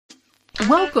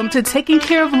Welcome to Taking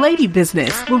Care of Lady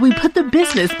Business, where we put the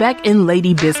business back in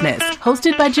lady business.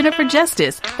 Hosted by Jennifer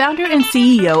Justice, founder and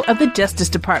CEO of the Justice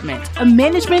Department, a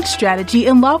management strategy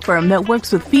and law firm that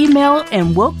works with female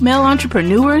and woke male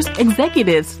entrepreneurs,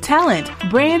 executives, talent,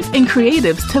 brands, and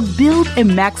creatives to build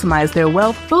and maximize their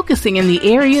wealth, focusing in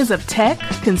the areas of tech,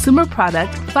 consumer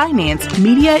product, finance,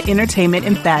 media, entertainment,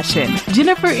 and fashion.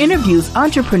 Jennifer interviews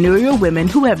entrepreneurial women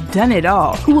who have done it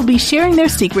all, who will be sharing their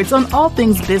secrets on all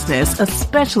things business,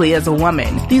 especially as a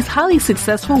woman. These highly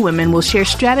successful women will share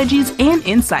strategies and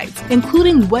insights,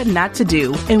 including what not to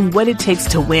do and what it takes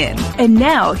to win. And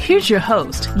now, here's your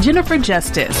host, Jennifer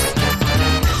Justice.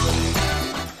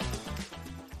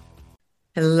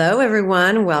 Hello,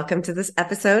 everyone. Welcome to this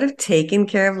episode of Taking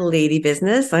Care of Lady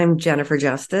Business. I'm Jennifer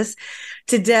Justice.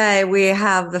 Today, we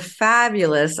have the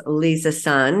fabulous Lisa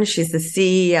Sun. She's the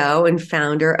CEO and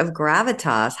founder of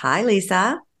Gravitas. Hi,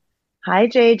 Lisa. Hi,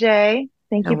 JJ.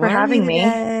 Thank you for having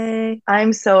me.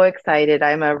 I'm so excited.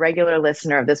 I'm a regular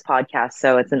listener of this podcast,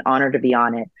 so it's an honor to be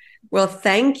on it. Well,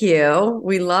 thank you.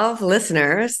 We love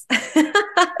listeners.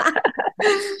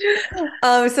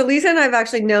 So Lisa and I have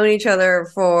actually known each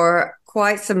other for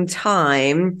quite some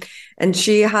time, and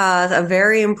she has a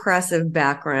very impressive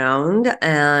background,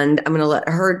 and I'm going to let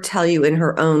her tell you in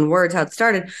her own words how it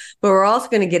started, but we're also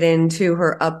going to get into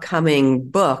her upcoming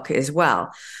book as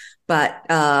well. But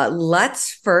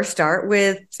let's first start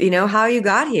with, how you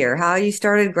got here, how you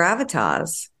started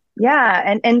Gravitas.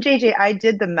 Yeah. And JJ, I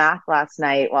did the math last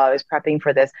night while I was prepping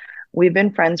for this. We've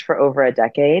been friends for over a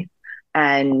decade.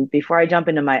 And before I jump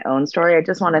into my own story, I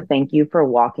just want to thank you for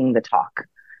walking the talk.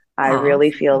 I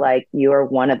really feel like you are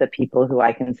one of the people who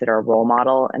I consider a role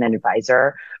model and an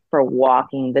advisor for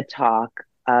walking the talk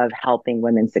of helping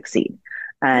women succeed.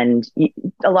 And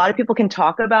a lot of people can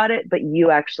talk about it, but you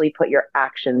actually put your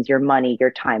actions, your money, your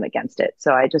time against it.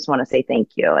 So I just want to say thank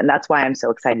you. And that's why I'm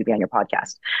so excited to be on your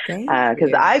podcast.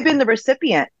 Because I've been the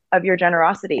recipient of your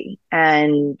generosity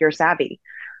and your savvy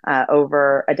for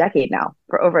over a decade now.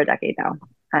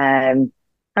 All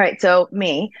right. So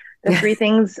me. The three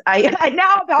things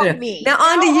now about me. Now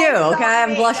on to you. Okay.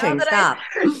 I'm blushing. Stop.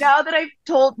 Now that I've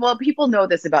told, people know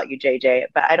this about you, JJ,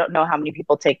 but I don't know how many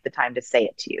people take the time to say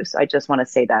it to you. So I just want to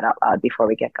say that out loud before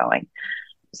we get going.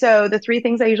 So the three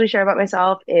things I usually share about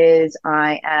myself is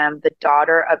I am the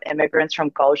daughter of immigrants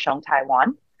from Kaohsiung,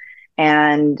 Taiwan,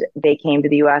 and they came to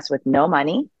the US with no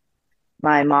money.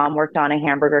 My mom worked on a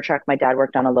hamburger truck. My dad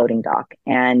worked on a loading dock.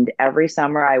 And every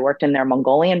summer I worked in their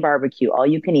Mongolian barbecue, all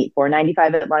you can eat,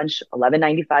 $4.95 at lunch,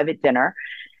 $11.95 at dinner.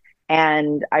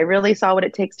 And I really saw what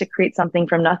it takes to create something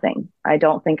from nothing. I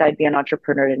don't think I'd be an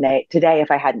entrepreneur today if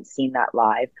I hadn't seen that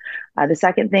live. The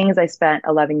second thing is I spent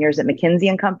 11 years at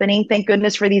McKinsey & Company. Thank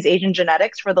goodness for these Asian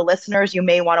genetics. For the listeners, you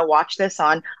may want to watch this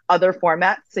on other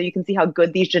formats so you can see how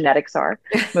good these genetics are.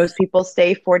 Most people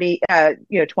stay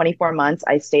 24 months.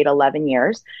 I stayed 11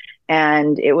 years.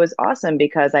 And it was awesome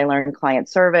because I learned client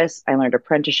service, I learned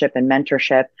apprenticeship and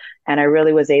mentorship, and I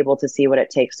really was able to see what it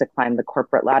takes to climb the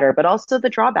corporate ladder, but also the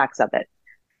drawbacks of it.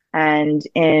 And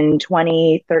in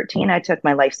 2013, I took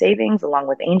my life savings along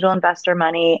with angel investor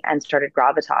money and started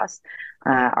Gravitas.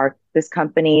 This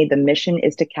company, the mission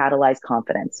is to catalyze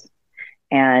confidence.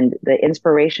 And the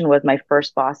inspiration was my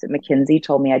first boss at McKinsey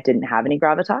told me I didn't have any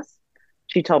Gravitas.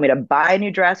 She told me to buy a new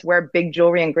dress, wear big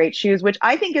jewelry and great shoes, which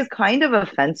I think is kind of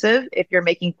offensive if you're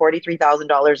making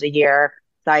 $43,000 a year,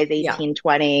 size 18,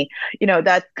 20.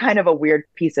 That's kind of a weird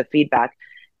piece of feedback.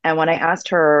 And when I asked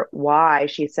her why,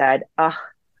 she said,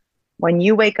 when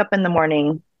you wake up in the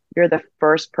morning, you're the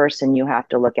first person you have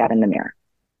to look at in the mirror.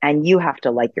 And you have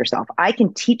to like yourself. I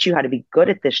can teach you how to be good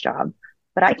at this job,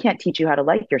 but I can't teach you how to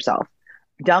like yourself.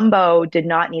 Dumbo did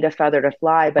not need a feather to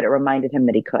fly, but it reminded him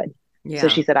that he could. Yeah. So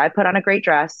she said, I put on a great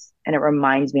dress and it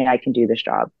reminds me I can do this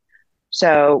job.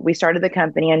 So we started the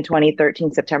company in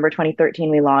 2013, September 2013,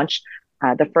 we launched.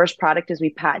 The first product is we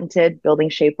patented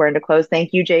building shapewear into clothes.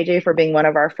 Thank you, JJ, for being one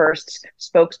of our first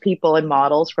spokespeople and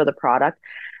models for the product.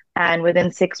 And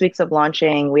within 6 weeks of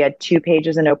launching, we had 2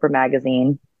 pages in Oprah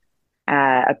magazine,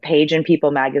 a page in People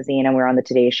magazine, and we were on the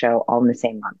Today Show all in the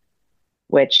same month,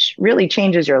 which really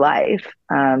changes your life.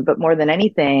 But more than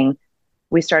anything,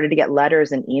 we started to get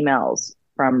letters and emails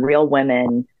from real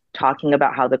women talking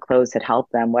about how the clothes had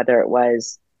helped them, whether it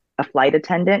was a flight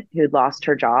attendant who'd lost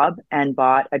her job and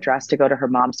bought a dress to go to her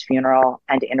mom's funeral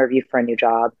and to interview for a new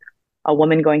job, a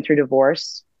woman going through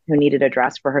divorce who needed a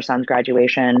dress for her son's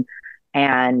graduation,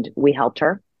 and we helped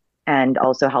her and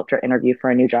also helped her interview for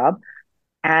a new job,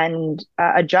 and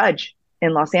a judge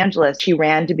in Los Angeles. She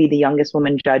ran to be the youngest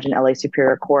woman judge in LA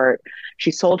Superior Court.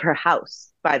 She sold her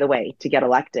house, by the way, to get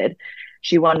elected.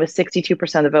 She won with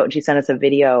 62% of the vote, and she sent us a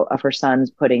video of her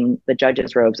sons putting the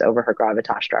judges' robes over her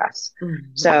Gravitas dress. Mhm.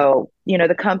 So,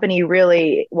 the company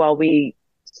really, while we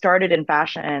started in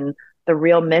fashion, the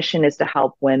real mission is to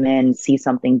help women see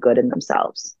something good in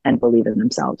themselves and believe in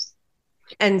themselves.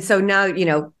 And so now,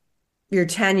 you're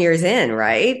 10 years in,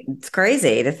 right? It's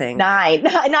crazy to think.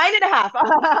 9.5,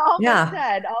 almost Yeah.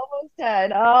 10, almost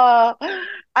 10.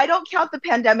 I don't count the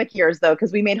pandemic years though,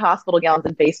 because we made hospital gowns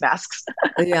and face masks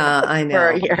Yeah, I for know.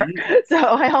 a year. So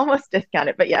I almost discount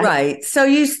it, but yeah. Right. So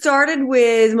you started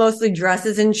with mostly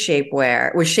dresses and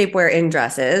shapewear, with shapewear in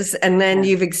dresses, and then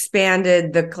Yeah. you've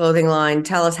expanded the clothing line.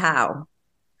 Tell us how.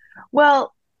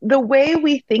 Well, the way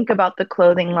we think about the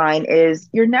clothing line is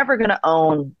you're never going to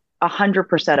own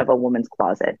 100% of a woman's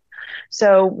closet.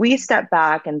 So we step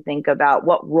back and think about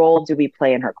what role do we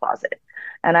play in her closet.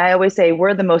 And I always say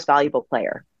we're the most valuable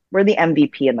player. We're the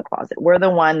MVP in the closet. We're the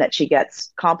one that she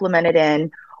gets complimented in,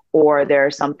 or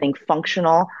there's something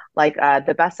functional. Like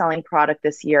the best-selling product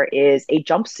this year is a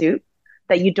jumpsuit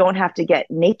that you don't have to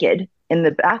get naked in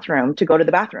the bathroom to go to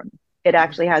the bathroom. It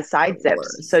actually has side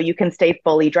zips, so you can stay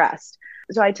fully dressed.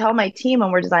 So I tell my team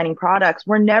when we're designing products,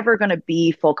 we're never going to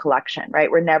be full collection,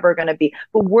 right? We're never going to be,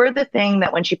 but we're the thing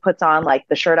that when she puts on, like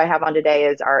the shirt I have on today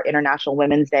is our International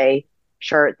Women's Day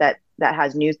shirt that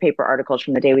has newspaper articles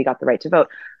from the day we got the right to vote.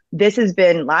 This has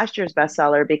been last year's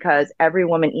bestseller because every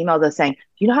woman emailed us saying, do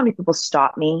you know how many people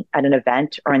stop me at an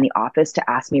event or in the office to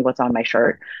ask me what's on my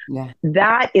shirt? Yeah.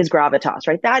 That is gravitas,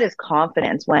 right? That is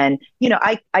confidence when,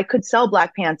 I could sell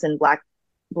black pants and black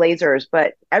blazers,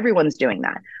 but everyone's doing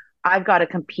that. I've got to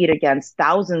compete against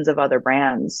thousands of other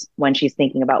brands when she's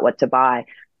thinking about what to buy.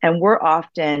 And we're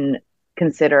often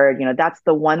considered, that's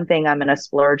the one thing I'm going to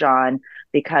splurge on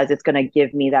because it's going to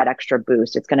give me that extra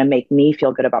boost. It's going to make me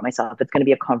feel good about myself. It's going to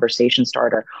be a conversation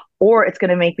starter, or it's going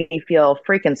to make me feel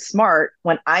freaking smart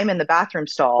when I'm in the bathroom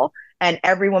stall and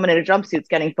every woman in a jumpsuit's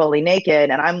getting fully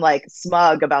naked. And I'm like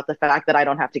smug about the fact that I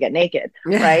don't have to get naked.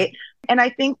 Yeah. Right. And I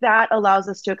think that allows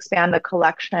us to expand the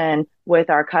collection with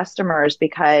our customers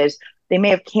because they may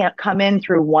have can't come in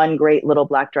through one great little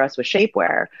black dress with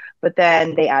shapewear, but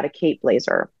then they add a cape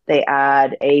blazer, they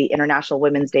add a International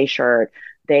Women's Day shirt,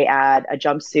 they add a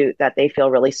jumpsuit that they feel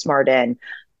really smart in,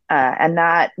 and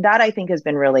that I think has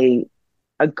been really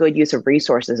a good use of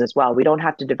resources as well. We don't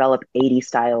have to develop 80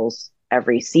 styles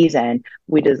every season.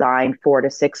 We design 4 to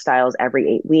 6 styles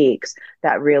every 8 weeks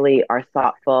that really are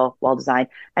thoughtful, well designed.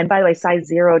 And by the way, size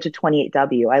 0 to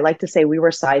 28W. I like to say we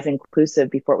were size inclusive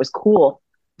before it was cool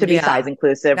to be size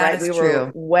inclusive, right? We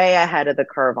were way ahead of the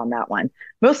curve on that one,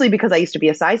 mostly because I used to be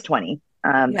a size 20.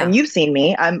 And you've seen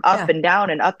me, I'm up and down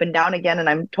and up and down again, and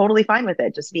I'm totally fine with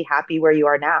it. Just be happy where you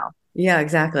are now. Yeah,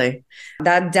 exactly.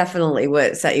 That definitely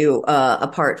would set you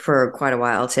apart for quite a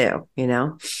while too,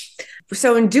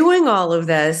 So in doing all of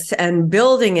this and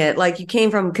building it, like you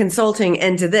came from consulting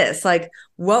into this, like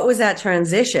what was that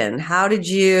transition? How did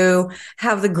you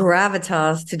have the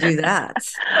gravitas to do that?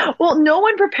 Well, no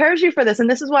one prepares you for this. And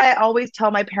this is why I always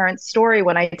tell my parents' story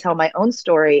when I tell my own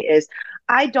story is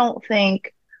I don't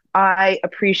think I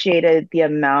appreciated the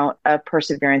amount of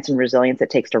perseverance and resilience it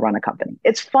takes to run a company.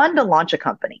 It's fun to launch a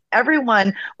company.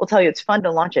 Everyone will tell you it's fun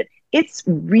to launch it. It's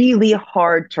really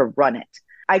hard to run it.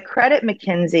 I credit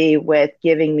McKinsey with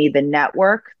giving me the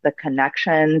network, the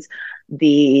connections,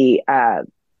 the, I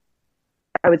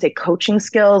would say coaching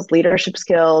skills, leadership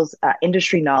skills,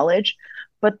 industry knowledge.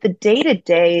 But the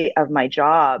day-to-day of my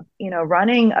job,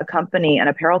 running a company, an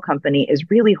apparel company is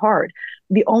really hard.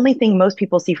 The only thing most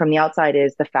people see from the outside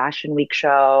is the fashion week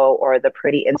show or the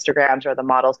pretty Instagrams or the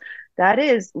models. That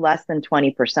is less than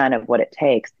 20% of what it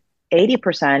takes.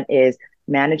 80% is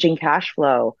managing cash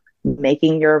flow,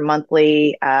 making your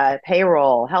monthly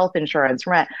payroll, health insurance,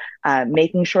 rent,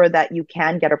 making sure that you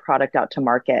can get a product out to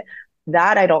market.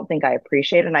 That I don't think I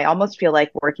appreciate. And I almost feel like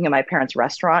working at my parents'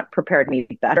 restaurant prepared me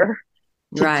better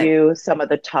to do some of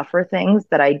the tougher things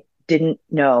that I didn't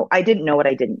know. I didn't know what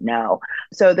I didn't know.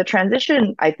 So the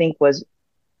transition, I think, was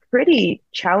pretty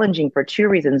challenging for 2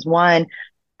 reasons. One,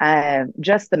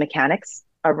 just the mechanics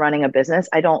of running a business.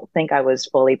 I don't think I was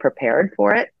fully prepared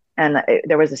for it. And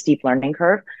there was a steep learning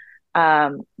curve.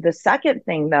 The second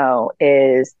thing, though,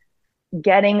 is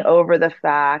getting over the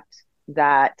fact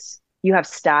that you have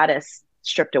status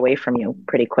stripped away from you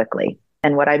pretty quickly.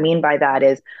 And what I mean by that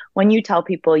is when you tell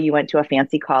people you went to a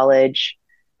fancy college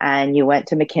and you went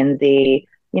to McKinsey,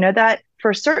 that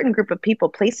for a certain group of people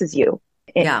places you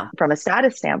from a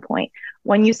status standpoint.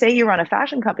 When you say you run a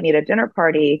fashion company at a dinner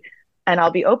party, and I'll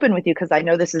be open with you because I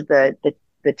know this is the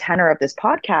tenor of this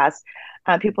podcast,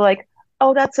 people are like,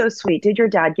 oh, that's so sweet. Did your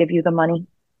dad give you the money?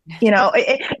 No,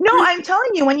 I'm telling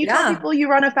you, when you tell Yeah. people you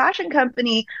run a fashion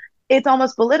company, it's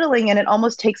almost belittling and it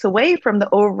almost takes away from the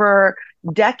over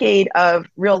decade of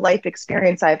real life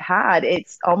experience I've had.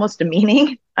 It's almost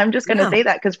demeaning. I'm just going to Yeah. say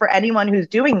that because for anyone who's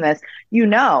doing this, you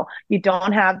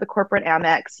don't have the corporate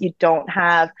Amex, you don't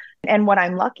have, and what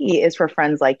I'm lucky is for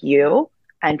friends like you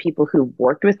and people who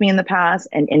worked with me in the past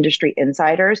and industry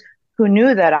insiders who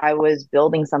knew that I was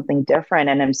building something different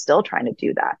and I'm still trying to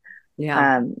do that.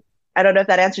 Yeah. Um, I don't know if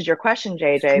that answers your question,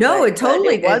 JJ, No, it but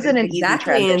totally it wasn't an easy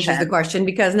exactly answers the transition. question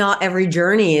because not every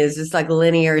journey is just like a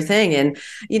linear thing. And,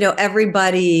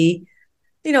 everybody,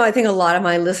 I think a lot of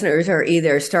my listeners are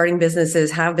either starting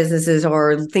businesses, have businesses,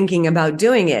 or thinking about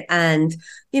doing it. And,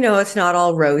 it's not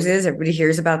all roses. Everybody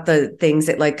hears about the things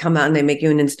that like come out and they make you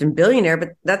an instant billionaire, but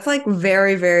that's like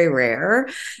very, very rare.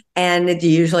 And it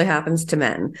usually happens to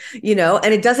men, and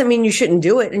it doesn't mean you shouldn't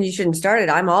do it and you shouldn't start it.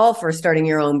 I'm all for starting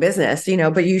your own business,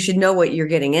 but you should know what you're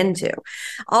getting into.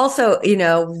 Also,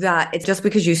 that it's just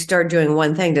because you start doing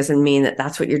one thing doesn't mean that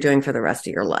that's what you're doing for the rest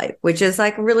of your life, which is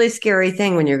like a really scary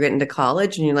thing when you're getting to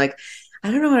college and you're like,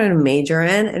 I don't know what to major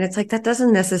in. And it's like, that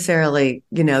doesn't necessarily,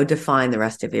 define the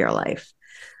rest of your life.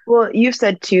 Well, you've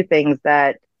said two things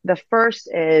that the first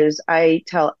is I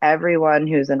tell everyone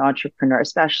who's an entrepreneur,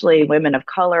 especially women of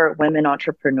color, women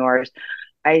entrepreneurs,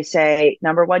 I say,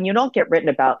 number one, you don't get written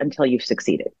about until you've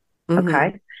succeeded. Mm-hmm.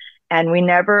 Okay. And we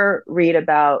never read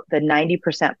about the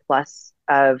 90% plus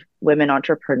of women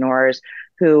entrepreneurs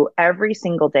who every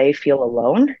single day feel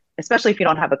alone, especially if you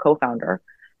don't have a co founder.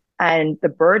 And the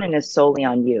burden is solely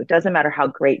on you. It doesn't matter how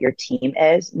great your team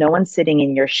is. No one's sitting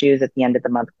in your shoes at the end of the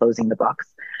month closing the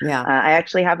books. Yeah. I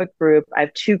actually have a group. I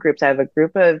have two groups. I have a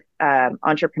group of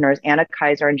entrepreneurs, Anna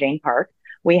Kaiser and Jane Park.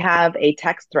 We have a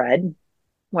text thread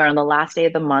where on the last day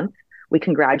of the month, we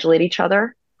congratulate each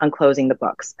other on closing the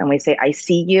books. And we say, I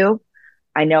see you.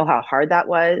 I know how hard that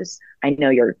was. I know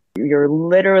you're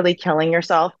literally killing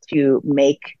yourself to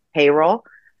make payroll.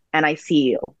 And I see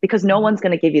you because no one's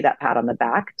going to give you that pat on the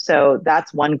back. So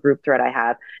that's one group thread I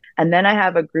have. And then I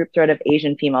have a group thread of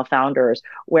Asian female founders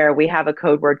where we have a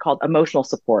code word called emotional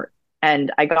support. And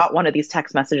I got one of these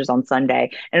text messages on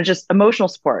Sunday and it's just emotional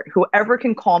support. Whoever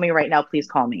can call me right now, please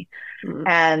call me. Mm-hmm.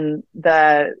 And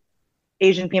the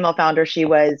Asian female founder, she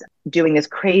was doing this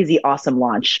crazy awesome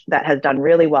launch that has done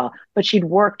really well, but she'd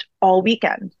worked all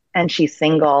weekend and she's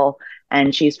single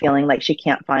and she's feeling like she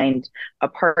can't find a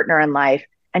partner in life.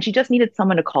 And she just needed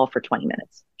someone to call for 20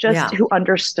 minutes, who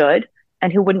understood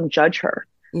and who wouldn't judge her.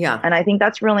 Yeah. And I think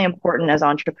that's really important as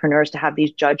entrepreneurs to have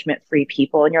these judgment-free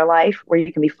people in your life where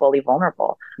you can be fully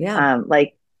vulnerable. Yeah.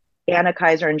 Like Anna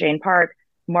Kaiser and Jane Park,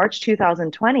 March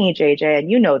 2020, JJ, and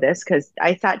you know this because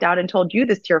I sat down and told you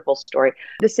this tearful story.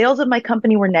 The sales of my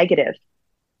company were negative.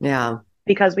 Yeah.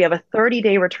 Because we have a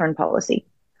 30-day return policy.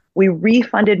 We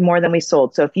refunded more than we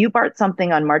sold. So if you bought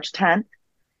something on March 10th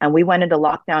and we went into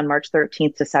lockdown March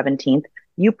 13th to 17th,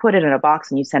 you put it in a box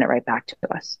and you sent it right back to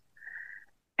us.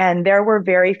 And there were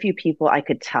very few people I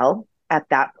could tell at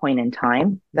that point in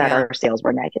time that our sales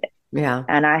were negative. Yeah.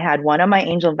 And I had one of my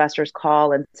angel investors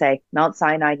call and say, Mount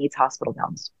Sinai needs hospital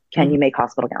gowns. Can you make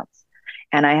hospital gowns?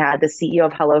 And I had the CEO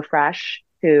of HelloFresh,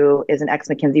 who is an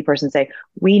ex-McKinsey person, say,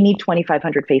 we need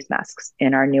 2,500 face masks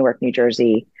in our Newark, New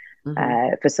Jersey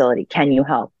facility. Can you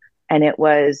help? And it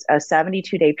was a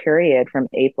 72-day period from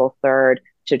April 3rd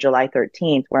to July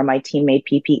 13th where my team made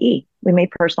PPE. We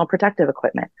made personal protective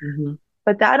equipment. Mm-hmm.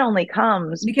 But that only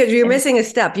comes because you're missing a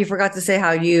step. You forgot to say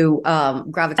how you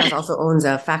Gravitas also owns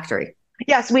a factory.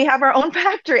 Yes, we have our own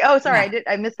factory. Oh, sorry,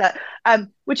 I missed that.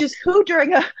 Which is who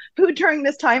during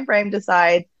this time frame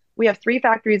decides we have 3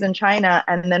 factories in China,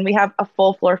 and then we have a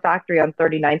full floor factory on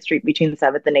 39th Street between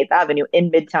 7th and 8th Avenue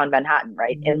in Midtown Manhattan,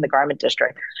 right in the garment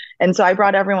district. And so I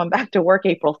brought everyone back to work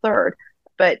April 3rd.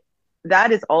 But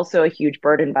that is also a huge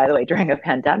burden, by the way, during a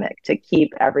pandemic to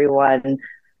keep everyone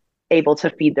able to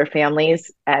feed their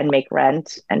families and make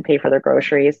rent and pay for their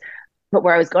groceries. But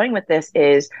where I was going with this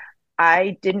is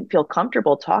I didn't feel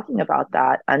comfortable talking about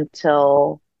that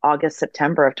until August,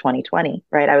 September of 2020,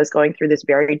 right? I was going through this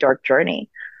very dark journey.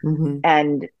 Mm-hmm.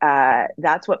 And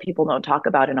that's what people don't talk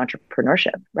about in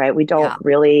entrepreneurship, right? We don't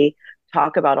really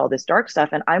talk about all this dark stuff.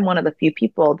 And I'm one of the few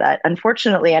people that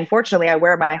unfortunately, I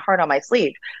wear my heart on my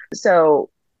sleeve. So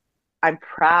I'm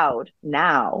proud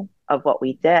now of what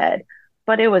we did.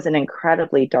 But it was an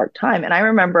incredibly dark time. And I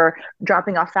remember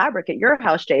dropping off fabric at your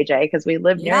house, JJ, because we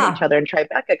lived near each other in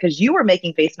Tribeca, because you were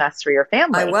making face masks for your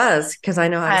family. I was, because I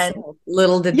know how to sew.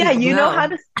 Little did people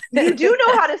know. You do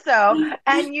know how to sew.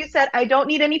 And you said, I don't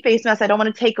need any face masks. I don't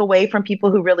want to take away from people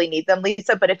who really need them,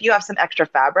 Lisa. But if you have some extra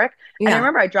fabric, and I Yeah.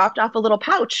 remember I dropped off a little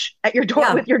pouch at your door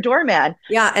Yeah. with your doorman.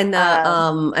 Yeah. And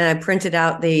I printed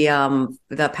out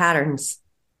the patterns.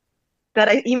 That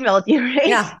I emailed you, right?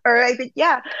 Yeah. Or I think,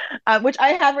 yeah, which I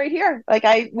have right here. Like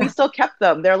we Yeah. still kept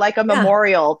them. They're like a Yeah.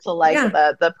 memorial to like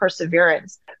Yeah. the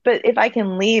perseverance. But if I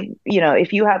can leave,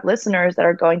 if you have listeners that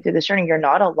are going through this journey, you're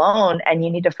not alone, and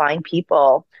you need to find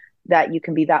people that you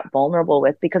can be that vulnerable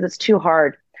with, because it's too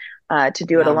hard to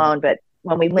do it Yeah. alone. But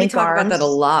when we We link talk about that a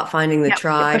arms, lot, finding the get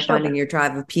tribe, pushed finding over. your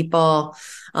tribe of people,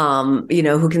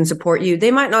 who can support you. They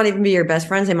might not even be your best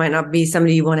friends. They might not be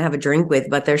somebody you want to have a drink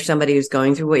with, but there's somebody who's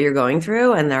going through what you're going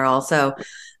through. And they're also,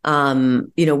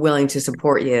 willing to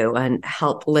support you and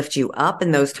help lift you up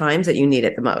in those times that you need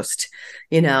it the most,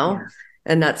 Yeah.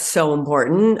 and that's so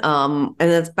important. And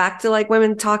it's back to like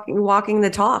women walking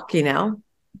the talk.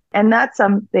 And that's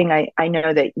something I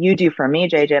know that you do for me,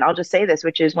 JJ. And I'll just say this,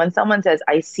 which is when someone says,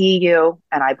 I see you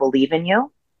and I believe in you,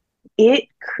 it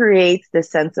creates this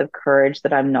sense of courage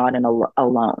that I'm not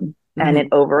alone. And it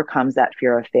Mm-hmm. overcomes that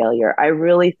fear of failure. I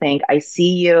really think I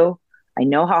see you, I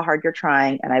know how hard you're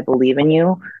trying, and I believe in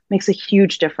you makes a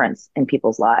huge difference in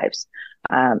people's lives.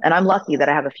 And I'm lucky that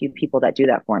I have a few people that do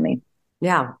that for me.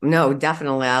 Yeah, no,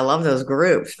 definitely. I love those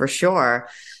groups for sure.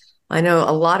 I know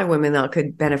a lot of women that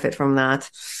could benefit from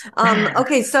that.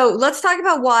 Okay, so let's talk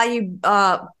about why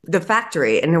the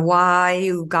factory and why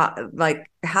you got, like,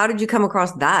 how did you come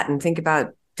across that and think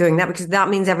about doing that? Because that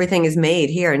means everything is made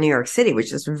here in New York City,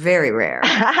 which is very rare.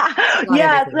 Not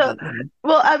Yeah. everything, So, but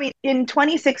well, I mean, in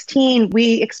 2016,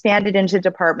 we expanded into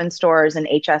department stores and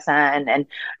HSN,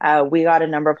 and we got a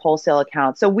number of wholesale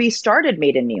accounts. So we started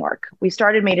Made in New York. We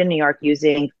started Made in New York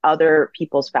using other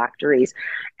people's factories.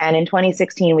 And in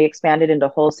 2016, we expanded into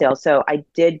wholesale. So I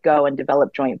did go and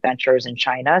develop joint ventures in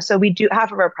China. So we do,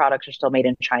 half of our products are still made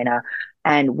in China.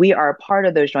 And we are a part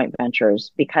of those joint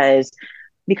ventures because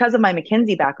of my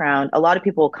McKinsey background, a lot of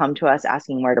people will come to us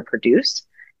asking where to produce.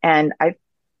 And I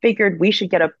figured we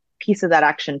should get a piece of that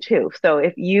action too. So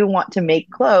if you want to make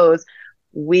clothes,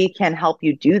 we can help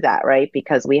you do that, right?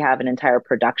 Because we have an entire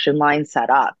production line set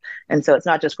up. And so it's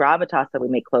not just Gravitas that we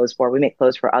make clothes for, we make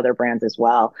clothes for other brands as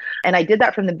well. And I did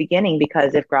that from the beginning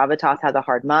because if Gravitas has a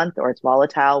hard month or it's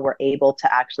volatile, we're able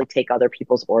to actually take other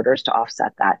people's orders to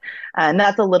offset that. And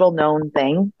that's a little known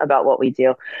thing about what we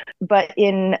do. But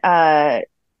in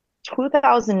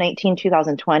 2019,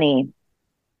 2020,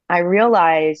 I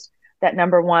realized that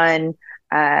number one,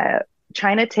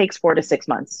 China takes 4 to 6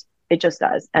 months. It just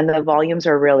does. And the volumes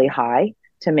are really high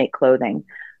to make clothing.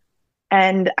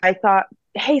 And I thought,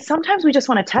 hey, sometimes we just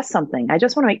want to test something. I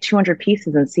just want to make 200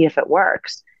 pieces and see if it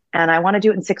works. And I want to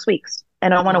do it in 6 weeks.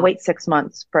 And I want to yeah. wait 6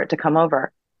 months for it to come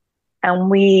over. And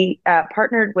we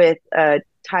partnered with a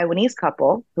Taiwanese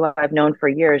couple who I've known for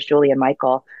years, Julie and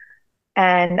Michael.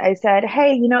 And I said,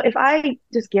 hey, if I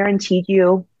just guaranteed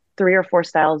you 3 or 4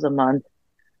 styles a month,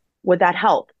 would that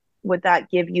help? Would that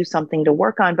give you something to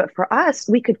work on? But for us,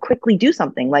 we could quickly do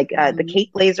something like the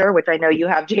Kate Blazer, which I know you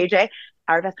have, JJ.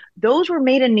 Those were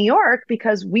made in New York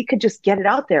because we could just get it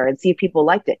out there and see if people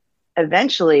liked it.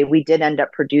 Eventually, we did end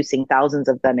up producing thousands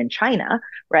of them in China,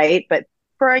 right? But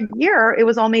for a year, it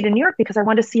was all made in New York because I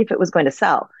wanted to see if it was going to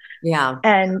sell. Yeah.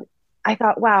 And I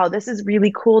thought, wow, this is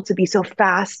really cool to be so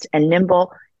fast and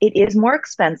nimble. It is more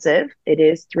expensive. It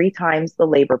is 3 times the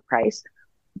labor price.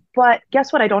 But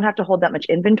guess what? I don't have to hold that much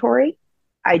inventory.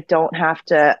 I don't have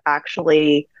to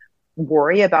actually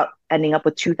worry about ending up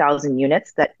with 2,000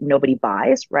 units that nobody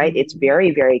buys, right? It's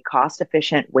very, very cost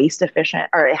efficient, waste efficient,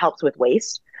 or it helps with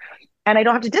waste. And I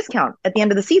don't have to discount at the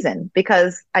end of the season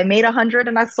because I made 100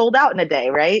 and I sold out in a day,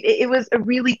 right? It was a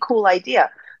really cool idea.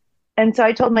 And so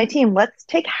I told my team, let's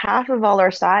take half of all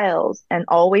our styles and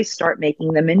always start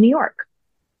making them in New York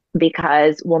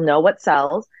because we'll know what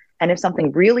sells. And if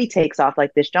something really takes off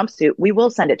like this jumpsuit, we will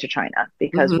send it to China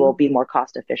because we'll be more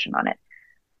cost efficient on it.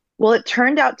 Well, it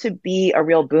turned out to be a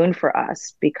real boon for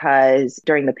us because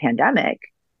during the pandemic,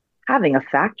 having a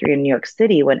factory in New York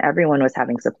City when everyone was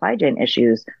having supply chain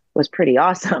issues was pretty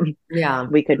awesome. Yeah.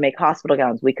 We could make hospital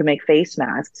gowns, we could make face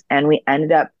masks, and we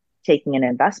ended up taking an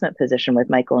investment position with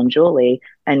Michael and Julie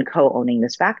and co-owning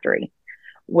this factory,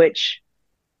 which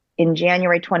in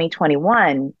January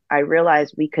 2021, I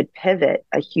realized we could pivot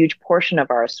a huge portion of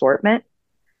our assortment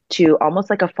to almost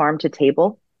like a farm to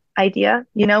table idea.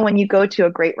 When you go to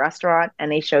a great restaurant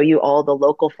and they show you all the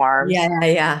local farms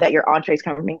that your entrees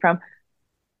coming from,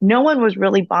 no one was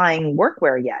really buying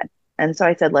workwear yet. And so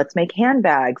I said, let's make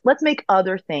handbags, let's make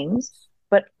other things.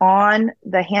 But on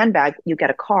the handbag, you get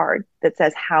a card that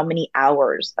says how many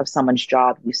hours of someone's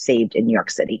job you saved in New York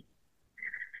City.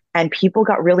 And people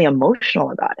got really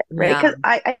emotional about it, right? Yeah. Because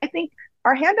I think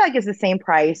our handbag is the same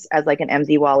price as like an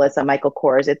MZ Wallace, a Michael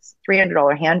Kors. It's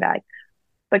 $300 handbag.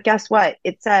 But guess what?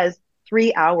 It says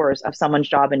 3 hours of someone's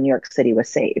job in New York City was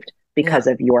saved Yeah. because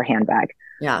of your handbag.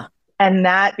 Yeah. And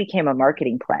that became a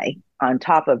marketing play on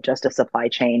top of just a supply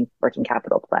chain working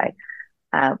capital play.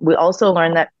 We also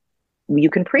learned that you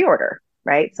can pre-order,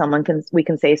 right? We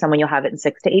can say someone you'll have it in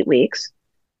 6 to 8 weeks,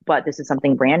 but this is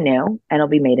something brand new and it'll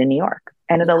be made in New York.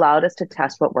 And it allowed us to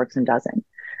test what works and doesn't.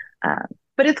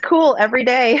 But it's cool every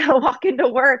day. I walk into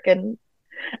work and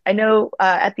I know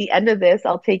at the end of this,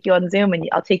 I'll take you on Zoom and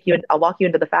I'll walk you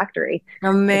into the factory. It's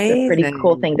a pretty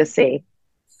cool Amazing. thing to see.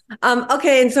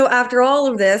 Okay. And so after all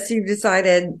of this, you've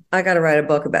decided I got to write a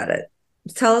book about it.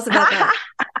 Tell us about that.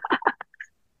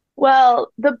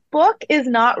 Well, the book is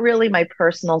not really my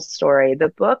personal story. The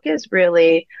book is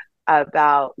really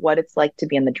about what it's like to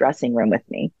be in the dressing room with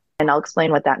me. And I'll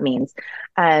explain what that means.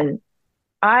 And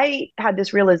I had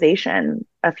this realization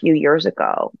a few years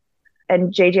ago.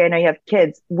 And JJ, I know you have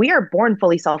kids. We are born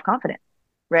fully self-confident,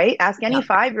 right? Ask any Yeah.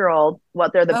 5-year-old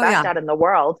what they're the Oh, best yeah. at in the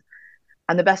world.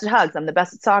 I'm the best at hugs. I'm the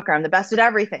best at soccer. I'm the best at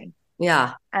everything.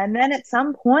 Yeah. And then at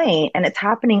some point, and it's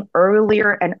happening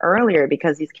earlier and earlier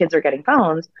because these kids are getting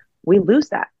phones, we lose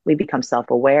that. We become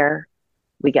self-aware.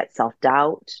 We get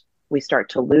self-doubt. We start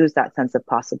to lose that sense of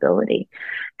possibility.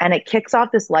 And it kicks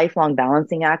off this lifelong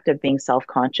balancing act of being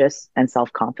self-conscious and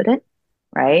self-confident,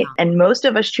 right? Yeah. And most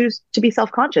of us choose to be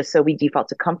self-conscious. So we default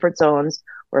to comfort zones.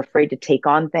 We're afraid to take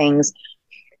on things.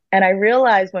 And I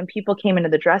realized when people came into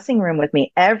the dressing room with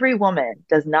me, every woman,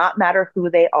 does not matter who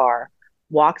they are,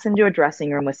 walks into a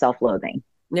dressing room with self-loathing.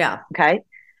 Yeah. Okay.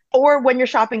 Or when you're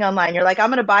shopping online, you're like, I'm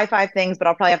going to buy 5 things, but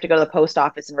I'll probably have to go to the post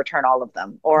office and return all of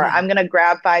them. Or Yeah. I'm going to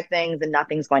grab 5 things and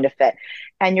nothing's going to fit.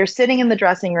 And you're sitting in the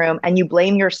dressing room and you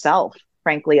blame yourself,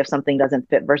 frankly, if something doesn't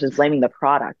fit versus blaming the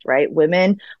product, right?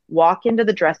 Women walk into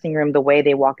the dressing room the way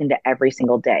they walk into every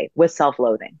single day, with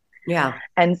self-loathing. Yeah.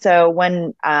 And so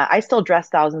when I still dress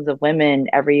thousands of women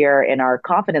every year in our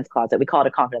confidence closet, we call it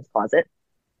a confidence closet.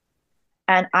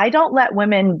 And I don't let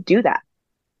women do that.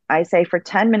 I say for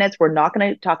 10 minutes, we're not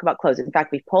going to talk about clothes. In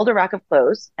fact, we've pulled a rack of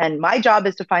clothes and my job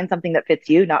is to find something that fits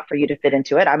you, not for you to fit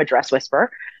into it. I'm a dress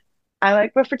whisperer. I'm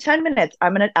like, but for 10 minutes,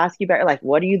 I'm going to ask you about your life.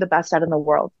 What are you the best at in the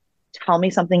world? Tell me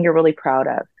something you're really proud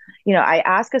of. I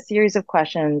ask a series of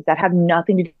questions that have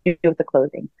nothing to do with the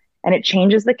clothing, and it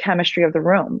changes the chemistry of the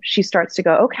room. She starts to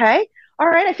go, okay, all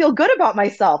right, I feel good about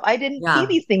myself. I didn't see Yeah.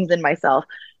 these things in myself.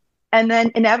 And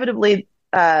then inevitably,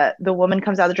 the woman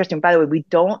comes out of the dressing room. By the way, we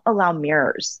don't allow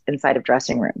mirrors inside of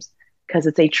dressing rooms because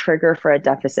it's a trigger for a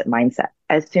deficit mindset.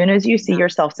 As soon as you see Yeah.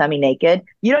 yourself semi-naked,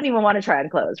 you don't even want to try on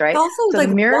clothes, right? Also, So like,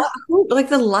 the mirrors, like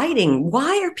the lighting.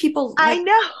 Why are people I like,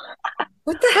 know,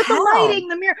 what the but the hell? lighting,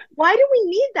 the mirror, why do we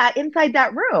need that inside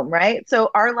that room, right?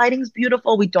 So our lighting's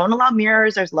beautiful. We don't allow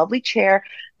mirrors. There's a lovely chair,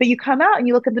 but you come out and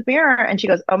you look at the mirror and she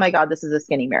goes, oh my God, this is a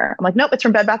skinny mirror. I'm like, nope, it's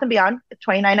from Bed Bath & Beyond. It's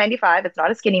 $29.95. It's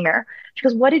not a skinny mirror. She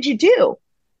goes, what did you do?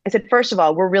 I said, first of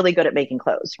all, we're really good at making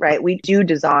clothes, right? We do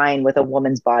design with a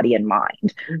woman's body in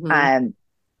mind. Mm-hmm.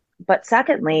 But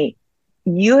secondly,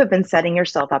 you have been setting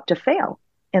yourself up to fail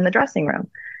in the dressing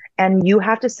room. And you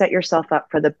have to set yourself up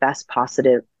for the best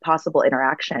possible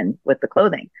interaction with the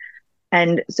clothing.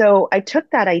 And so I took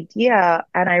that idea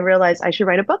and I realized I should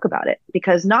write a book about it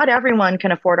because not everyone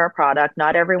can afford our product.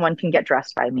 Not everyone can get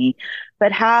dressed by me.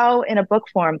 But how in a book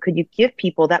form could you give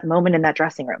people that moment in that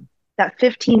dressing room, that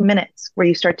 15 minutes where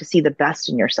you start to see the best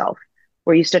in yourself,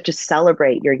 where you start to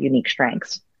celebrate your unique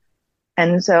strengths?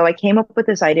 And so I came up with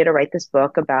this idea to write this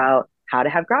book about how to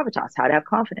have gravitas, how to have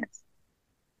confidence.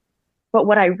 But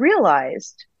what I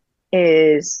realized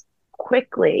is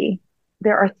quickly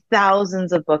there are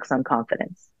thousands of books on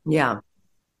confidence. Yeah.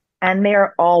 And they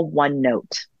are all one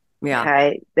note. Yeah.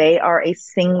 Okay. They are a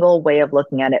single way of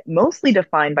looking at it, mostly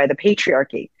defined by the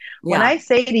patriarchy. When Yeah. I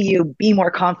say to you, be more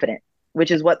confident,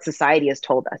 which is what society has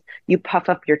told us, you puff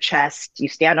up your chest, you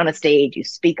stand on a stage, you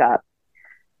speak up.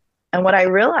 And what I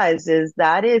realized is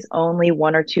that is only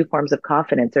one or two forms of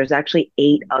confidence. There's actually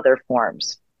 8 other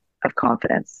forms of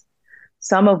confidence,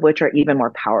 some of which are even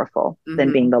more powerful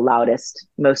than being the loudest,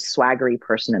 most swaggery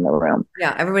person in the room.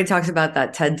 Yeah. Everybody talks about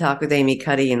that TED Talk with Amy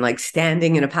Cuddy and like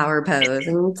standing in a power pose.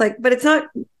 And it's like, but it's not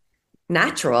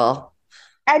natural.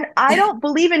 And I don't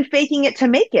believe in faking it to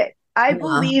make it. I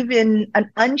believe in an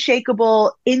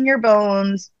unshakable, in your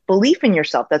bones belief in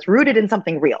yourself that's rooted in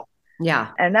something real. Yeah.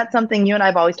 And that's something you and I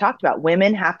have always talked about.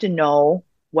 Women have to know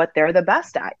what they're the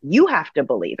best at. You have to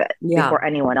believe it before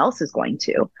anyone else is going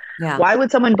to. Yeah. Why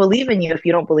would someone believe in you if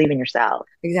you don't believe in yourself?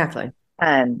 Exactly.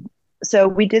 So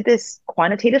we did this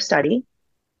quantitative study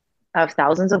of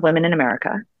thousands of women in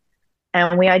America.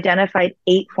 And we identified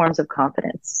 8 forms of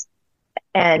confidence.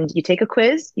 And you take a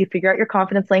quiz, you figure out your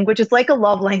confidence language. It's like a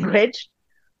love language,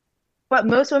 but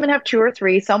most women have 2 or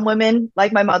 3. Some women,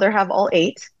 like my mother, have all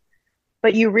 8.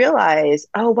 But you realize,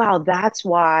 oh, wow, that's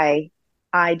why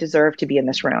I deserve to be in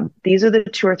this room. These are the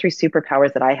 2 or 3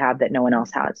 superpowers that I have that no one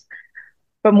else has.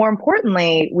 But more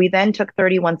importantly, we then took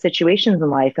 31 situations in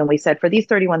life and we said, for these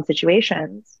 31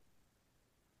 situations,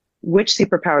 which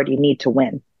superpower do you need to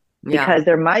win? Yeah. Because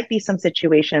there might be some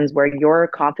situations where your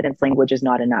confidence language is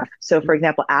not enough. So, for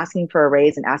example, asking for a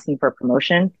raise and asking for a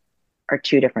promotion are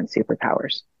 2 different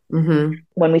superpowers. Mm-hmm.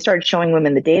 When we started showing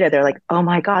women the data, they're like, oh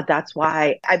my God, that's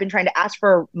why I've been trying to ask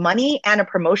for money and a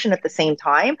promotion at the same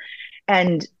time.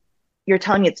 And you're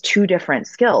telling me it's 2 different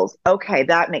skills. Okay,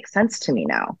 that makes sense to me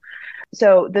now.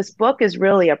 So this book is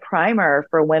really a primer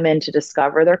for women to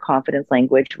discover their confidence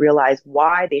language, realize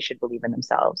why they should believe in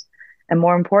themselves. And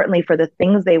more importantly, for the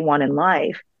things they want in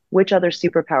life, which other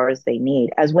superpowers they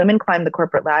need. As women climb the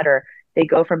corporate ladder, they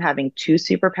go from having 2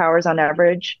 superpowers on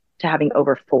average to having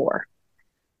over 4.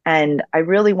 And I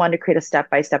really wanted to create a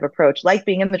step-by-step approach, like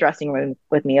being in the dressing room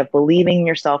with me, of believing in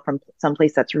yourself from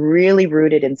someplace that's really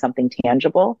rooted in something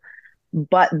tangible,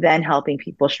 but then helping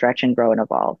people stretch and grow and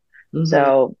evolve. Mm-hmm.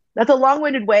 So that's a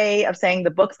long-winded way of saying the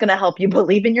book's going to help you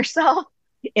believe in yourself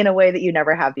in a way that you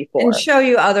never have before. And show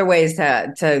you other ways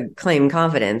to claim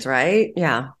confidence, right?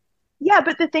 Yeah. Yeah,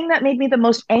 but the thing that made me the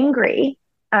most angry,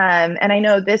 and I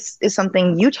know this is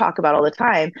something you talk about all the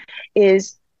time,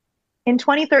 is in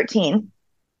 2013,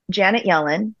 Janet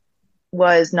Yellen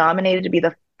was nominated to be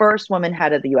the first woman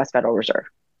head of the US Federal Reserve.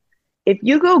 If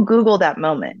you go Google that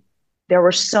moment, there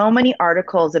were so many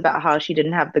articles about how she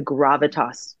didn't have the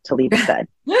gravitas to lead the Fed.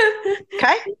 Okay?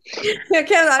 I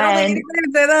don't think you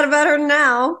can say that about her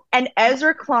now. And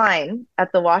Ezra Klein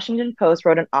at the Washington Post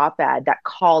wrote an op-ed that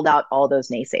called out all those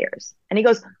naysayers. And he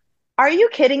goes, are you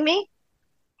kidding me?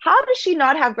 How does she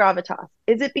not have gravitas?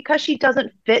 Is it because she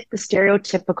doesn't fit the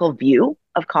stereotypical view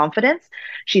of confidence?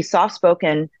 She's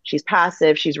soft-spoken, she's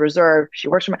passive, she's reserved, she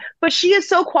works from, but she is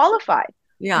so qualified.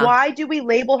 Yeah. Why do we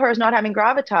label her as not having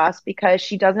gravitas? Because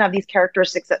she doesn't have these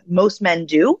characteristics that most men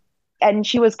do. And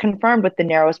she was confirmed with the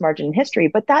narrowest margin in history.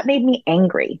 But that made me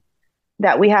angry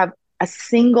that we have a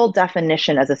single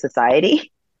definition as a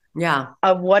society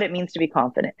of what it means to be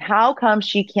confident. How come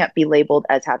she can't be labeled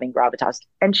as having gravitas?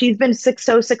 And she's been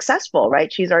so successful,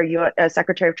 right? She's our US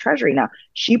Secretary of Treasury now.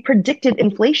 She predicted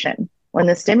inflation when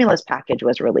the stimulus package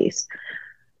was released.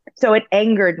 So it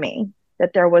angered me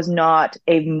that there was not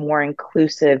a more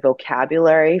inclusive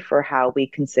vocabulary for how we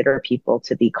consider people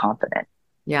to be confident.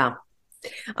 Yeah.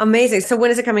 Amazing. So when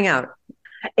is it coming out?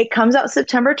 It comes out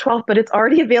September 12th, but it's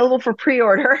already available for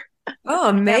pre-order. Oh,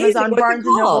 amazing. Amazon, Barnes &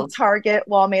 Noble, Target,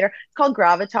 Walmart. It's called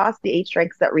Gravitas, the 8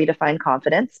 Strengths That Redefine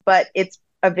Confidence, but it's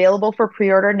available for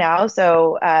pre-order now.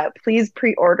 So please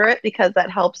pre-order it because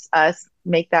that helps us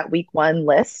make that week 1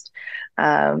 list.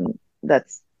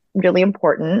 That's really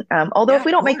important. Although if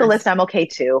we don't make the list, I'm okay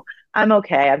too. I'm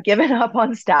okay. I've given up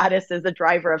on status as a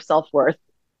driver of self-worth.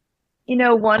 You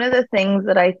know, one of the things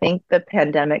that I think the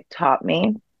pandemic taught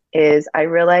me is I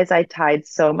realized I tied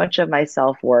so much of my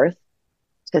self-worth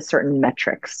to certain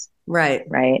metrics. Right.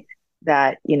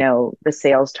 That, you know, the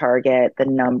sales target, the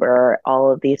number,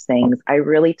 all of these things, I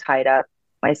really tied up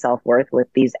my self-worth with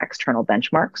these external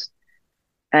benchmarks.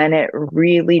 And it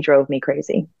really drove me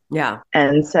crazy. Yeah.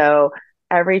 And so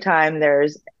every time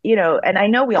there's, you know, and I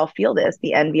know we all feel this,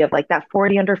 the envy of like that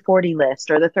 40 under 40 list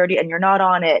or the 30 and you're not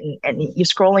on it and you're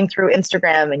scrolling through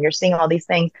Instagram and you're seeing all these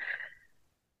things.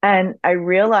 And I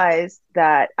realized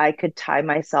that I could tie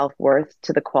my self-worth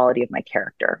to the quality of my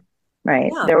character,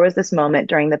 right? Yeah. There was this moment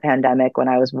during the pandemic when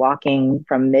I was walking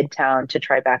from Midtown to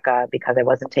Tribeca because I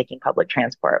wasn't taking public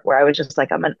transport where I was just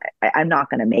like, I'm not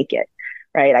going to make it,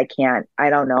 right? I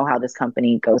don't know how this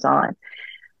company goes on.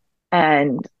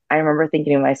 And I remember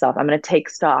thinking to myself, I'm going to take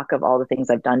stock of all the things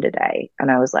I've done today.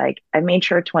 And I was like, I made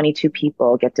sure 22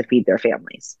 people get to feed their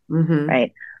families,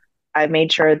 right? I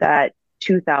made sure that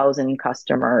 2,000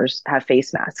 customers have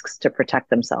face masks to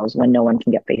protect themselves when no one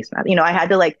can get face masks. You know, I had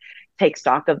to like take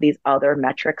stock of these other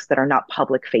metrics that are not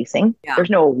public facing. Yeah.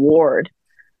 There's no award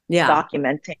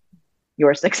documenting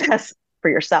your success for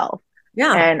yourself.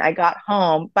 Yeah. And I got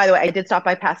home. By the way, I did stop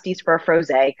by Pastis for a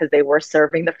frosé because they were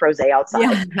serving the frosé outside.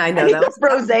 Yeah, I know. That was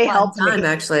frosé helped me.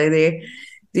 Actually,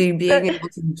 the being able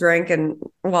to drink and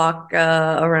walk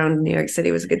around New York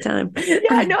City was a good time.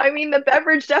 Yeah, no, I mean, the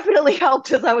beverage definitely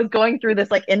helped as I was going through this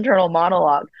like internal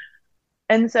monologue.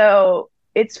 And so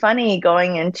it's funny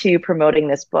going into promoting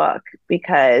this book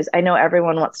because I know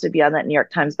everyone wants to be on that New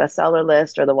York Times bestseller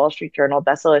list or the Wall Street Journal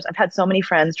bestsellers. I've had so many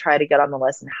friends try to get on the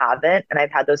list and haven't, and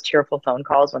I've had those tearful phone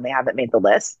calls when they haven't made the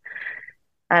list.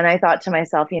 And I thought to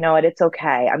myself, you know what, it's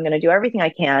okay. I'm going to do everything I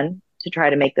can to try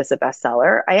to make this a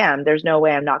bestseller. I am. There's no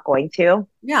way I'm not going to.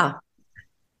 Yeah.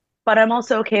 But I'm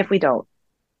also okay if we don't,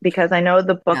 because I know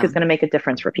the book is going to make a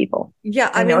difference for people. Yeah,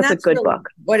 I know it's a good book.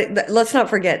 Let's not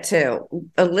forget too,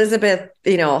 Elizabeth,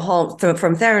 Holmes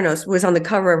from Theranos was on the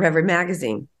cover of every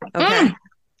magazine. Okay.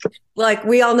 Like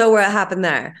we all know what happened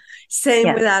there.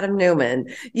 Same with Adam Newman.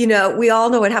 We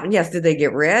all know what happened. Yes, did they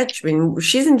get rich? I mean,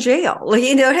 she's in jail. Like,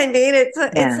 you know what I mean? It's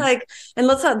like,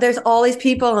 and there's all these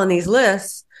people on these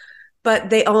lists,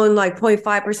 but they own like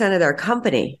 0.5% of their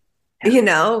company.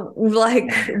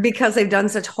 Because they've done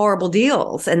such horrible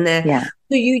deals. And then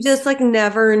so you just like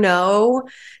never know.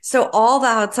 So all the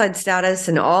outside status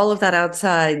and all of that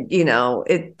outside,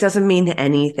 it doesn't mean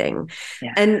anything.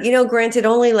 Yeah. And, granted,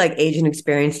 only like age and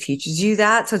experience teaches you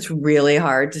that. So it's really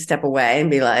hard to step away and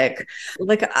be like,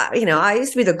 I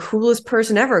used to be the coolest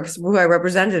person ever because who I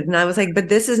represented. And I was like, but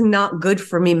this is not good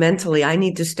for me mentally. I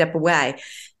need to step away.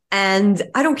 And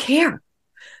I don't care.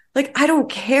 Like, I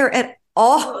don't care at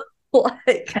all.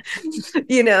 Like,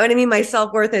 you know what I mean? My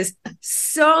self-worth is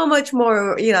so much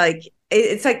more,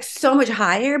 it's like so much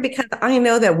higher because I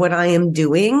know that what I am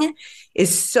doing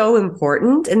is so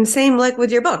important. And same like with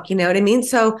your book, you know what I mean?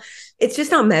 So it's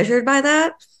just not measured by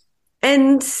that.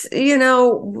 And,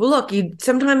 look, you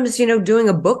sometimes, doing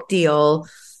a book deal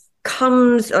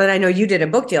comes, and I know you did a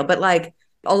book deal, but like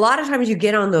a lot of times you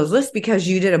get on those lists because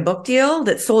you did a book deal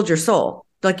that sold your soul.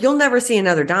 Like you'll never see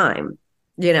another dime.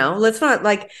 Let's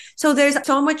not so there's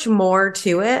so much more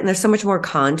to it. And there's so much more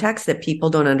context that people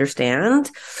don't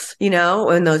understand,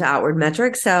 in those outward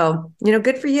metrics. So,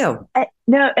 good for you.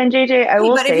 No. And JJ, I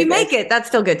will say, but if you make it, that's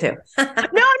still good too.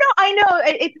 No, I know.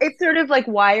 It's sort of like,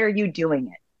 why are you doing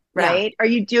it? Right. Yeah. Are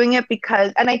you doing it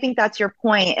because, and I think that's your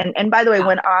point. And by the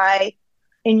way,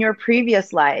 in your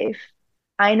previous life,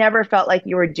 I never felt like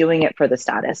you were doing it for the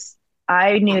status.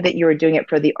 I knew that you were doing it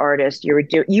for the artist. You were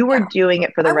doing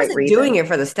it for the right reason. I wasn't doing it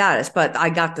for the status, but I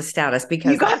got the status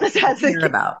because you got the status. I care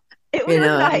about. It was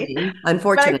nice. I mean?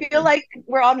 Unfortunately, but I feel like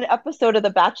we're on an episode of The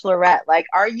Bachelorette. Like,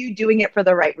 are you doing it for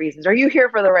the right reasons? Are you here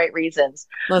for the right reasons?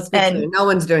 Let's be clear. No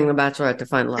one's doing The Bachelorette to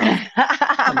find love.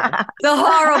 The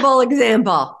horrible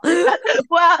example.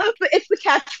 Well, it's the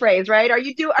catchphrase, right? Are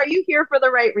you here for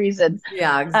the right reasons?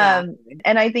 Yeah, exactly.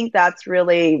 And I think that's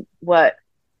really what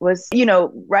was,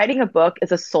 writing a book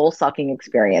is a soul-sucking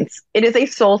experience. It is a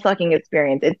soul-sucking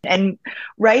experience. And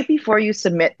right before you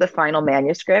submit the final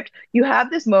manuscript, you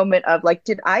have this moment of like,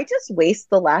 did I just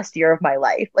waste the last year of my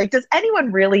life? Like, does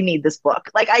anyone really need this book?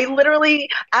 Like, I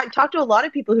talked to a lot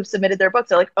of people who've submitted their books.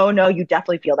 They're like, oh no, you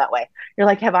definitely feel that way. You're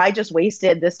like, have I just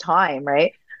wasted this time,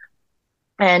 right?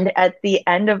 And at the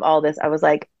end of all this, I was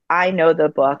like, I know the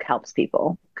book helps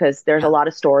people because there's a lot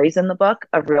of stories in the book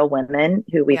of real women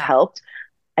who we've helped.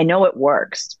 I know it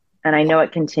works and I know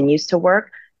it continues to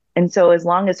work. And so as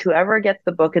long as whoever gets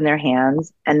the book in their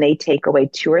hands and they take away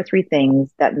 2 or 3 things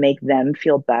that make them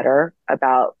feel better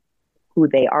about who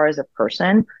they are as a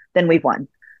person, then we've won.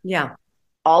 Yeah.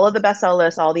 All of the bestseller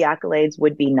lists, all the accolades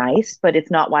would be nice, but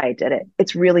it's not why I did it.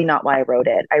 It's really not why I wrote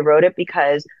it. I wrote it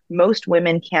because most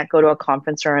women can't go to a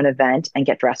conference or an event and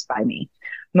get dressed by me.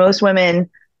 Most women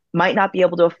might not be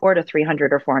able to afford a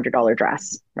 $300 or $400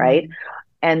 dress, right? Mm-hmm.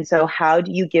 And so how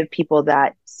do you give people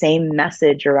that same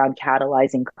message around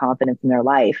catalyzing confidence in their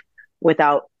life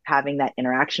without having that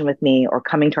interaction with me or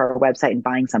coming to our website and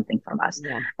buying something from us?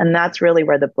 Yeah. And that's really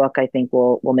where the book, I think,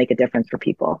 will make a difference for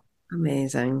people.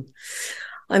 Amazing.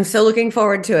 I'm so looking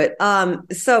forward to it.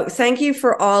 So thank you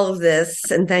for all of this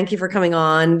and thank you for coming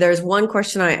on. There's one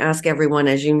question I ask everyone,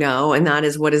 as you know, and that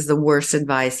is, what is the worst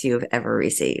advice you have ever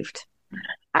received?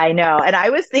 I know. And I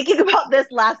was thinking about this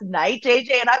last night,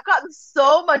 JJ, and I've gotten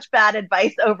so much bad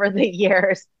advice over the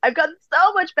years.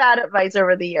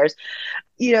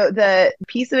 The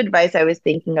piece of advice I was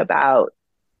thinking about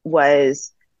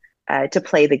was to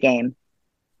play the game.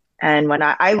 And when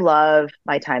I love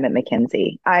my time at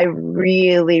McKinsey, I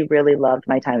really, really loved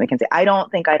my time at McKinsey. I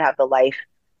don't think I'd have the life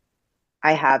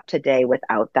I have today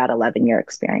without that 11-year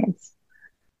experience.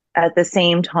 At the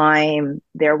same time,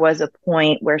 there was a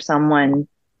point where someone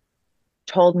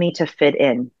told me to fit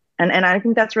in. And I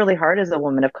think that's really hard as a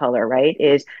woman of color, right?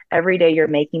 Is every day you're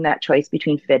making that choice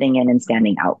between fitting in and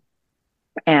standing out.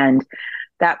 And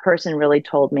that person really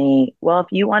told me, well, if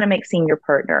you want to make senior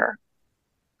partner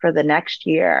for the next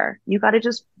year, you got to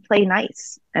just play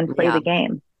nice and play the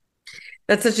game.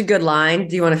 That's such a good line.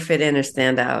 Do you want to fit in or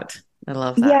stand out? I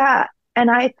love that. Yeah. And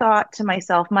I thought to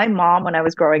myself, my mom, when I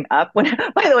was growing up, by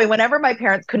the way, whenever my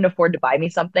parents couldn't afford to buy me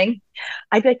something,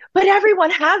 I'd be like, but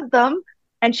everyone has them.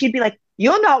 And she'd be like,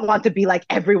 you'll not want to be like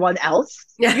everyone else.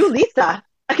 Yeah. You, Lisa.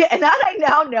 Okay, and that I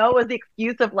now know was the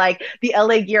excuse of like the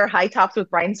LA Gear high tops with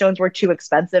rhinestones were too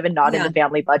expensive and not in the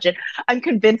family budget. I'm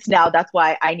convinced now that's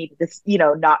why I needed this,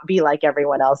 not be like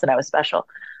everyone else and I was special.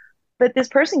 But this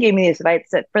person gave me this advice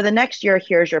that for the next year,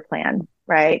 here's your plan,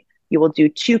 right? You will do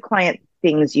 2 client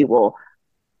things. You will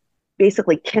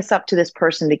basically kiss up to this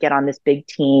person to get on this big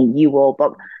team. You will,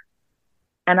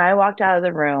 and I walked out of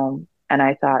the room and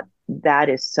I thought, that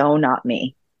is so not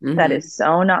me. Mm-hmm. That is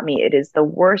so not me. It is the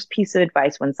worst piece of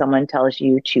advice when someone tells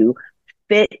you to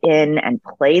fit in and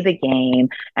play the game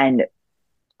and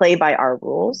play by our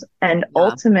rules. And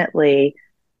ultimately,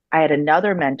 I had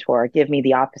another mentor give me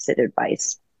the opposite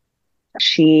advice.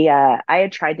 I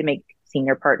had tried to make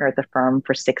senior partner at the firm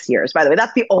for 6 years. By the way,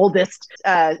 that's the oldest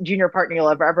junior partner you'll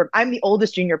ever. I'm the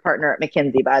oldest junior partner at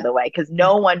McKinsey, by the way, because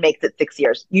no one makes it 6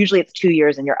 years. Usually it's 2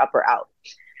 years and you're up or out.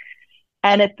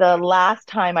 And at the last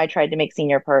time I tried to make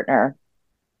senior partner,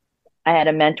 I had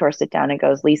a mentor sit down and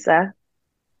goes, Lisa,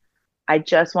 I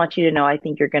just want you to know, I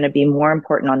think you're going to be more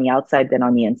important on the outside than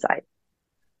on the inside.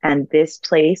 And this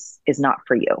place is not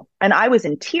for you. And I was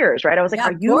in tears, right? I was like,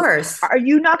 are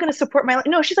you not going to support my life?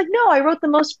 No, she's like, no, I wrote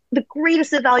the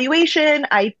greatest evaluation.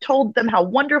 I told them how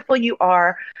wonderful you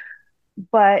are,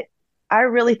 but I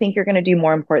really think you're going to do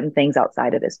more important things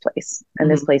outside of this place. And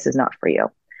this place is not for you.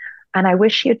 And I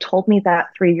wish she had told me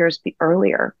that 3 years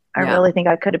earlier. I really think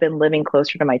I could have been living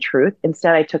closer to my truth.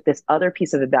 Instead, I took this other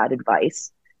piece of bad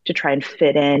advice to try and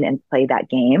fit in and play that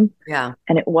game. Yeah.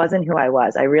 And it wasn't who I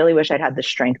was. I really wish I'd had the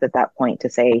strength at that point to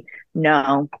say,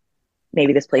 no,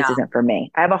 maybe this place isn't for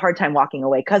me. I have a hard time walking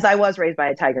away because I was raised by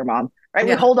a tiger mom, right?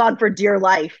 We hold on for dear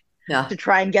life to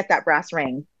try and get that brass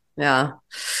ring. Yeah.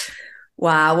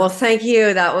 Wow. Well, thank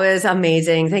you. That was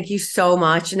amazing. Thank you so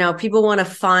much. Now, people want to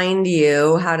find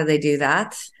you. How do they do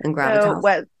that? And Gravitas?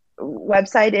 So,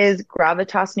 website is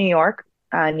Gravitas New York.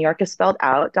 New York is spelled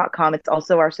out.com. It's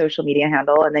also our social media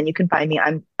handle. And then you can find me.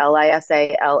 I'm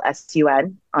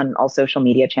LISALSUN on all social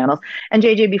media channels. And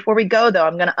JJ, before we go, though,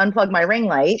 I'm going to unplug my ring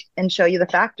light and show you the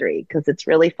factory because it's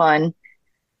really fun.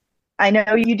 I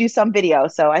know you do some video,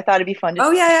 so I thought it'd be fun to show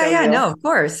you no, of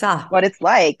course. What it's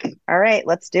like. All right,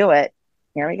 let's do it.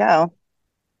 Here we go.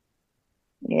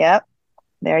 Yep.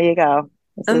 There you go.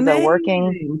 This is a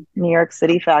working New York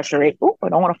City factory. Oh, I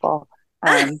don't want to fall.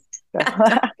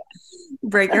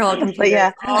 Break your whole computer. But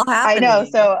yeah, I know.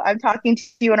 So I'm talking to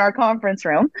you in our conference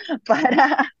room, but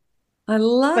I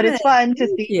love it. But it's fun to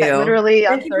see that literally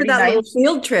on 30 for that little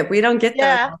field trip. We don't get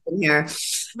that here.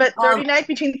 But 30 nights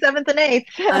between 7th and 8th.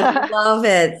 I love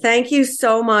it. Thank you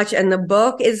so much. And the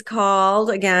book is called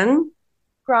again?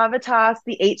 Gravitas,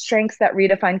 the 8 Strengths That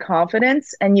Redefine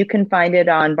Confidence. And you can find it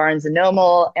on Barnes &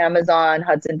 Noble, Amazon,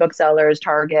 Hudson Booksellers,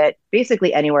 Target,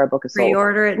 basically anywhere a book is sold.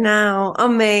 Pre-order it now.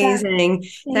 Amazing.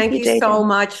 Yeah. Thank you so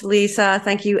much, Lisa.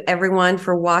 Thank you, everyone,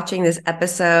 for watching this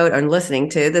episode and listening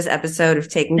to this episode of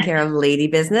Taking Care of Lady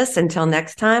Business. Until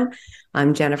next time,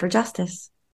 I'm Jennifer Justice.